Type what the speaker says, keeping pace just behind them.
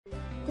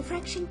The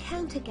fraction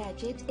counter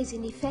gadget is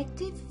an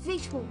effective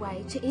visual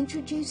way to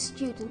introduce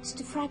students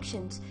to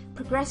fractions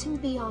progressing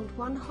beyond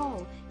one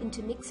whole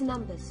into mixed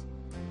numbers.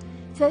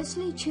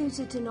 Firstly, choose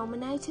a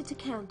denominator to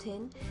count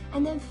in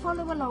and then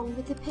follow along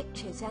with the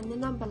pictures and the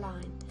number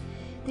line.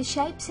 The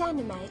shapes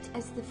animate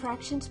as the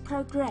fractions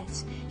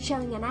progress,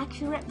 showing an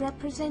accurate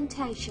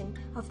representation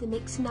of the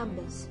mixed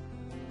numbers.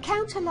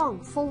 Count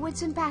along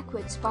forwards and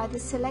backwards by the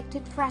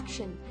selected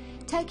fraction,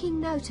 taking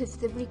note of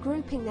the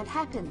regrouping that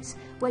happens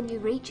when you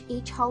reach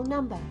each whole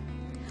number.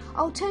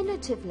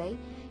 Alternatively,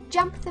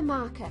 jump the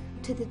marker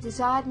to the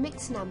desired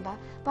mixed number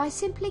by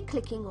simply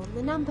clicking on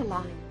the number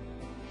line.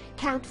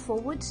 Count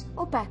forwards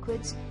or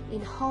backwards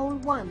in whole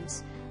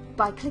ones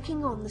by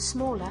clicking on the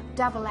smaller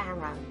double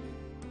arrow.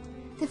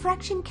 The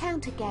fraction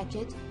counter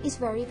gadget is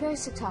very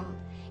versatile.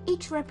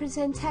 Each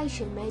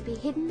representation may be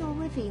hidden or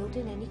revealed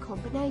in any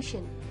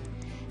combination.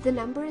 The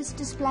number is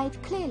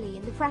displayed clearly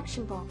in the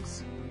fraction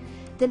box.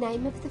 The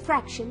name of the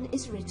fraction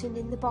is written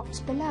in the box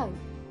below.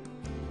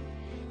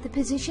 The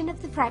position of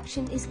the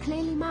fraction is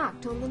clearly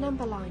marked on the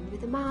number line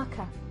with a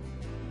marker.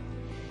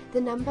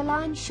 The number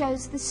line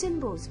shows the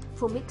symbols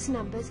for mixed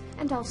numbers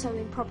and also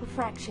improper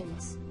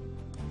fractions.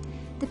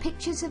 The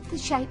pictures of the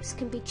shapes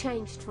can be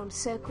changed from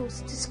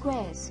circles to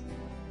squares.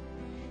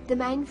 The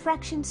main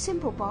fraction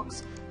symbol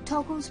box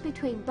toggles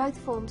between both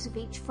forms of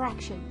each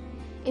fraction,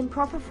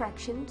 improper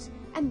fractions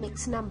and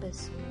mixed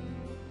numbers.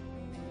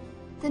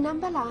 The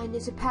number line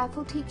is a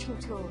powerful teaching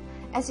tool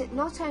as it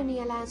not only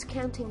allows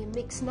counting in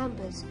mixed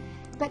numbers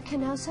but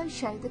can also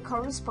show the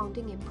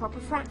corresponding improper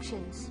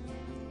fractions.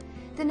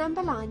 The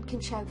number line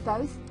can show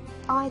both,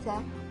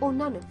 either or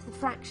none of the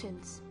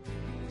fractions.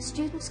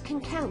 Students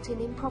can count in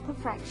improper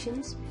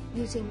fractions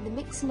using the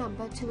mixed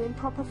number to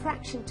improper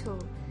fraction tool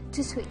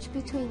to switch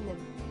between them.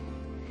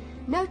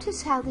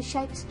 Notice how the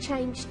shapes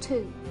change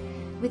too,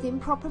 with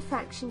improper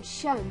fractions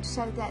shown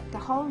so that the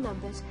whole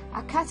numbers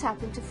are cut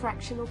up into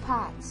fractional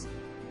parts.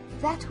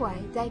 That way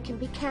they can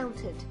be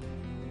counted.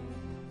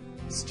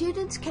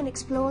 Students can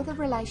explore the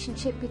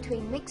relationship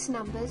between mixed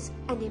numbers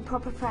and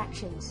improper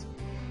fractions.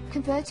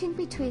 Converting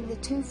between the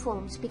two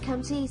forms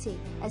becomes easy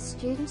as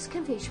students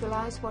can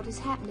visualize what is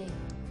happening.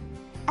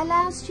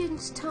 Allow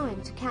students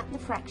time to count the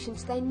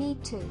fractions they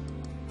need to.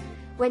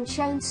 When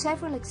shown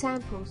several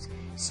examples,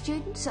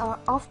 students are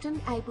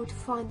often able to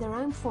find their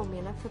own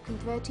formula for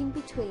converting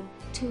between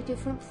two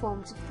different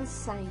forms of the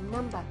same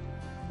number.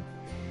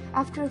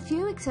 After a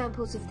few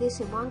examples of this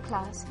in one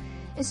class,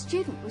 a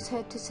student was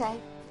heard to say,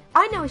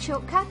 "I know a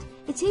shortcut,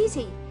 it's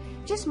easy.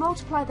 Just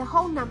multiply the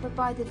whole number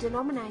by the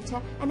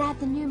denominator and add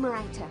the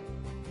numerator."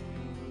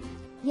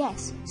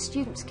 Yes,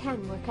 students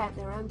can work out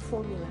their own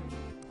formula.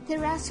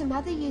 There are some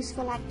other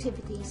useful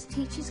activities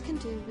teachers can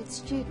do with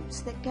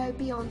students that go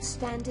beyond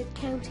standard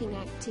counting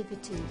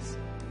activities.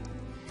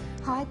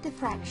 Hide the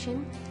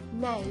fraction,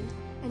 name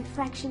and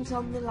fractions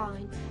on the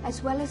line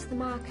as well as the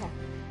marker,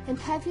 and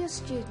have your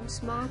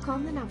students mark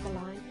on the number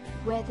line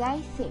where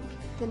they think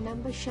the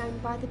number shown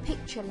by the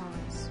picture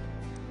lies.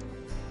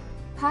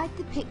 Hide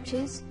the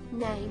pictures,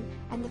 name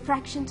and the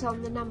fractions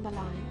on the number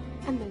line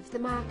and move the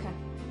marker.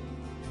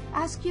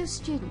 Ask your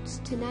students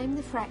to name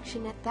the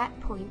fraction at that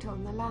point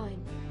on the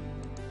line.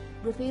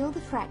 Reveal the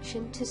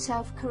fraction to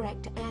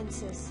self-correct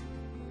answers.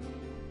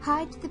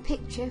 Hide the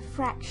picture,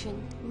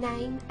 fraction,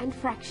 name and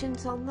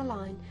fractions on the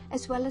line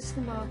as well as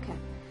the marker,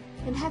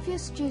 and have your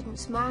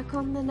students mark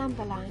on the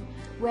number line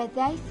where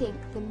they think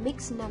the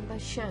mixed number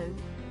shown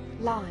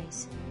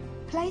lies.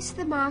 Place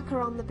the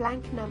marker on the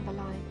blank number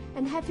line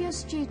and have your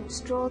students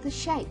draw the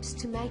shapes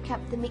to make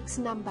up the mixed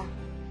number.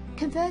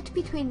 Convert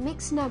between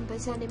mixed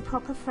numbers and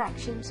improper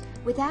fractions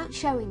without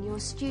showing your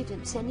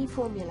students any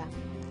formula.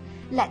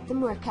 Let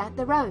them work out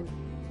their own.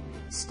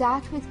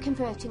 Start with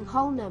converting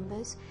whole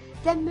numbers,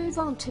 then move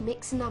on to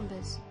mixed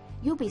numbers.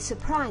 You'll be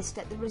surprised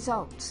at the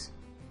results.